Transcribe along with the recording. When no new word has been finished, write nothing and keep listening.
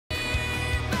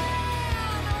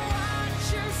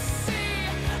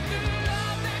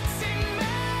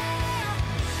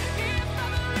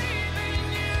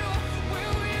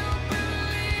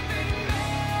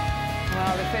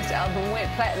album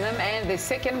went platinum, and their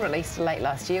second, released late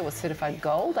last year, was certified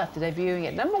gold after debuting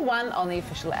at #1 on the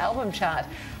official album chart.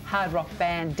 Hard rock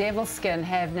band Devilskin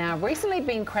have now recently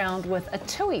been crowned with a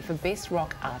Tui for Best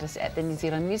Rock Artist at the New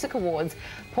Zealand Music Awards.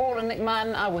 Paul and Nick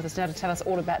Martin are with us now to tell us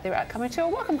all about their upcoming tour.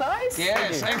 Welcome, guys.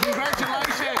 Yes, and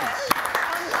congratulations. Can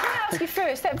I ask you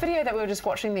first, that video that we were just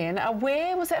watching then,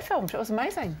 where was that filmed? It was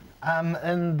amazing.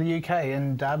 In the UK,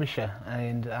 in Derbyshire,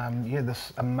 and yeah,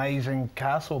 this amazing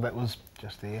castle that was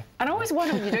just there. And I always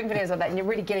wonder when you're doing videos like that and you're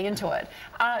really getting into it,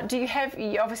 do you have,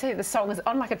 obviously the song is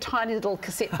on like a tiny little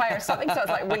cassette player or something, so it's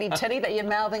like really tinny that you're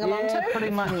mouthing along to?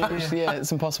 Pretty much. Yeah,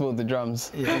 it's impossible with the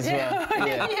drums as well.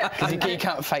 Yeah, because you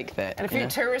can't fake that. And a few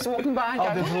tourists walking by and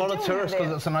going, there's a lot of tourists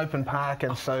because it's an open park,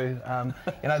 and so,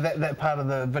 you know, that part of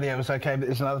the video was okay, but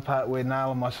there's another part where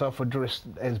Niall and myself were dressed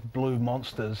as blue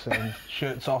monsters and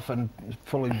shirts off and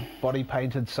fully body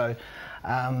painted, so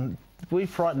we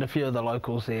frightened a few of the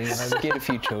locals there. You know, scared a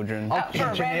few children.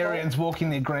 Octogenarians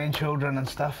walking their grandchildren and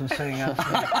stuff and seeing us.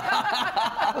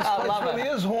 It really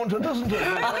is haunted, isn't it?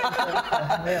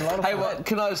 Yeah, a lot of hey, well,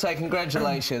 can I say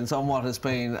congratulations on what has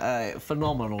been a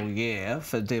phenomenal year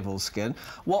for Devilskin.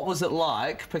 What was it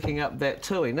like picking up that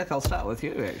Tui? Nick, I'll start with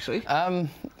you, actually. I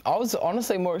was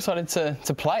honestly more excited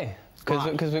to play.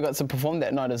 Because we got to perform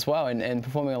that night as well, and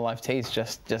performing on live T is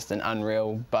just an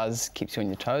unreal buzz, keeps you on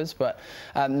your toes. But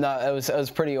no, it was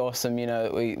pretty awesome. You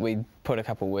know, we put a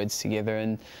couple of words together,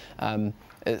 and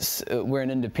we're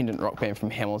an independent rock band from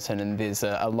Hamilton, and there's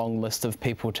a long list of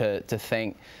people to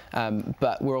thank,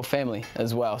 but we're all family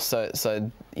as well. So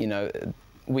you know,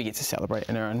 we get to celebrate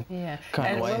in our own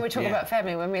kind of way. And when we talk about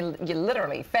family, you're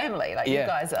literally family. Like you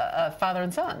guys are father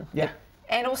and son. Yeah.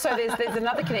 And also there's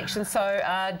another connection. So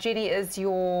Jenny is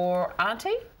your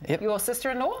auntie, your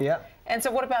sister-in-law? Yeah. And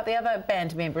so what about the other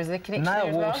band members? Is there a connection there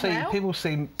as well? See, people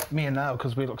see me and Niall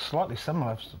because we look slightly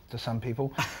similar to some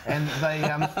people, and they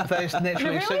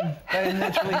naturally assume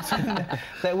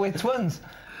that we're twins.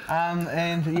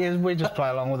 And yeah, we just play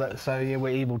along with it. So yeah,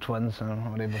 we're evil twins, or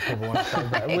whatever people want to say.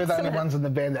 But we're the only ones in the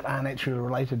band that aren't actually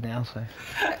related now. So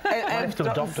I have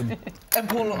to adopt them. And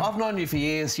Paul, I've known you for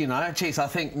years. You know, geez, I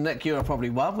think Nick, you were probably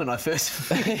one when I first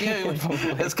met you.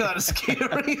 It's kind of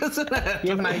scary, isn't it?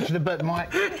 You haven't aged a bit,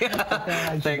 Mike.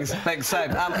 Thanks,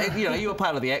 same. You know, you were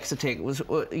part of the Axotech. It was,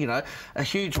 you know, a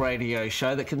huge radio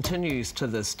show that continues to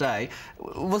this day.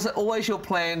 Was it always your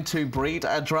plan to breed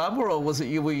a drummer, or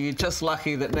were you just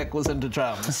lucky that Nick was into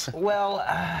drums? Well,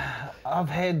 I've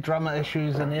had drummer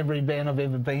issues in every band I've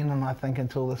ever been in, I think,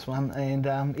 until this one. And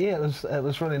yeah, it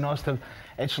was really nice to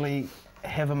actually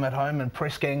have him at home and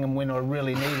press gang him when I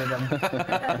really needed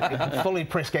him. Fully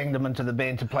press ganged him into the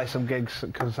band to play some gigs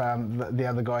because the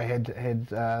other guy had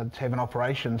to have an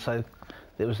operation, so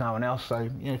there was no one else. So,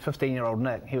 you know, 15-year-old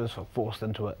Nick, he was forced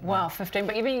into it. Wow, 15.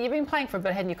 But you've been playing for a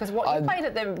bit, hadn't you? Because you played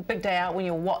at the big day out when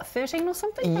you were, what, 13 or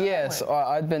something? Yes,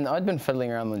 I'd been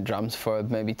fiddling around with drums for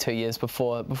maybe 2 years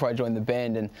before I joined the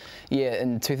band, and yeah,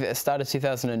 the start of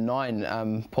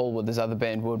 2009, Paul with his other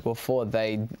band World War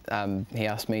IV, he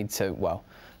asked me to,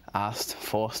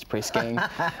 forced press gang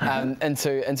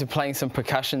into playing some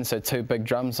percussion, so 2 big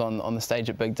drums on the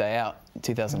stage at Big Day Out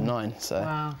 2009. So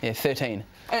yeah, 13.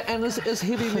 And is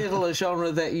heavy metal a genre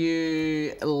that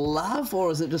you love,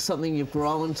 or is it just something you've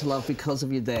grown to love because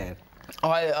of your dad?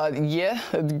 Yeah,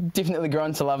 definitely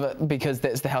grown to love it because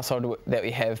that's the household that we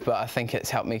have, but I think it's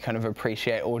helped me kind of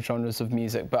appreciate all genres of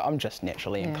music, but I'm just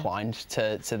naturally inclined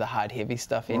to the hard, heavy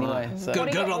stuff anyway. So.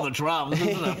 Good on the drums, isn't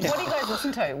it? What do you guys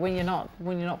listen to when you're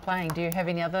not playing? Do you have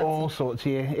any other? All sorts,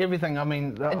 yeah. Everything. I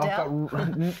mean, I've got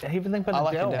everything but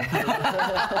Adele.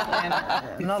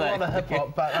 And not a lot of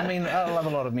hip-hop, but I mean, I love a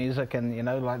lot of music, and, you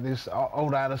know, like there's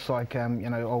old artists like, you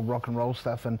know, old rock and roll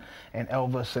stuff, and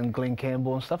Elvis and Glenn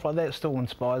Campbell and stuff like that still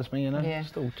inspires me, you know.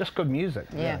 Still just good music.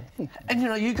 Yeah. And you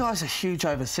know, you guys are huge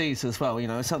overseas as well. You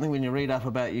know, something when you read up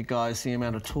about you guys, the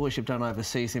amount of tours you've done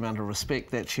overseas, the amount of respect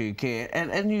that you get.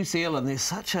 And in New Zealand, there's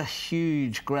such a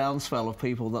huge groundswell of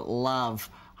people that love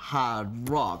hard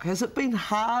rock. Has it been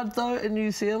hard though in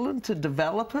New Zealand to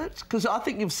develop it? Because I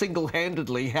think you've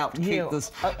single-handedly helped keep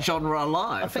this genre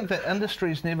alive. I think the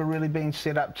industry's never really been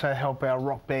set up to help our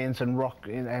rock bands and rock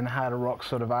and harder rock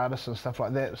sort of artists and stuff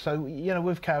like that. So, you know,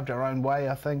 we've carved our own way,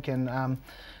 I think, and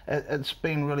it's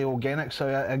been really organic.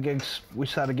 So our gigs, we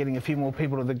started getting a few more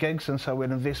people to the gigs, and so we'd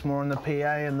invest more in the PA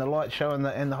and the light show and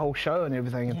the whole show and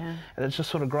everything. And it's just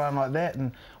sort of grown like that.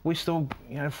 And we still,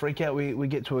 you know, freak out. We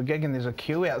get to a gig and there's a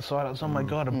queue outside. It's, oh my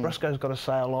God, a Briscoe's got a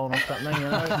sail on or something, you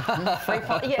know.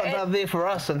 But they're there for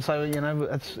us, and so, you know,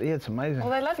 it's amazing.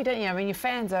 Well, they love you, don't you? I mean, your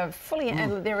fans are fully,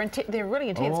 and they're really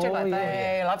intense too. Like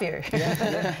they love you.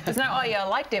 There's no, oh yeah, I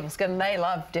like Devilskin. They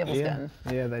love Devilskin.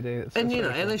 Yeah, they do. And you know,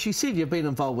 and as you said, you've been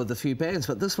involved with a few bands,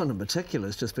 but this one in particular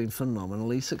has just been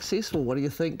phenomenally successful. What do you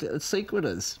think its secret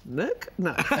is, Nick?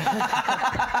 No.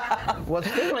 Well, it's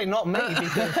definitely not me,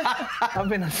 because I've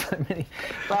been in so many.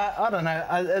 But I don't know.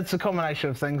 It's a combination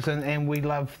of things, and we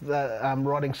love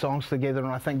writing songs together,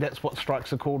 and I think that's what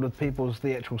strikes a chord with people is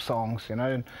the actual songs, you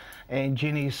know. And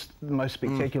Jenny's the most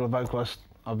spectacular vocalist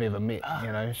I've ever met,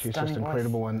 you know. She's just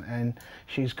incredible, and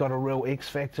she's got a real X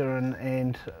factor,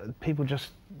 and people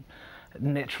just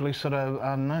naturally sort of, I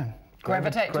don't know,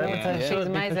 gravitate towards her. Yeah. She's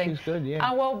amazing. She's good,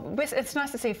 yeah. Well, it's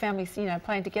nice to see families, you know,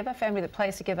 playing together, family that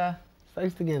plays together.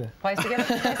 Stays together. Plays together.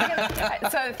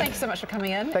 So thanks so much for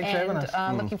coming in. Thanks for having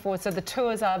us. Looking forward. So the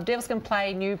tours are Devilskin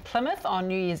play New Plymouth on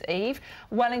New Year's Eve,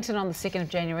 Wellington on the 2nd of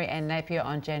January, and Napier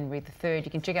on January the 3rd.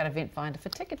 You can check out Eventfinder for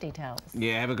ticket details.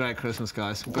 Yeah, have a great Christmas,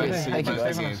 guys. Great to see you.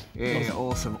 Thank you. Yeah,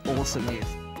 awesome,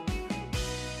 yes.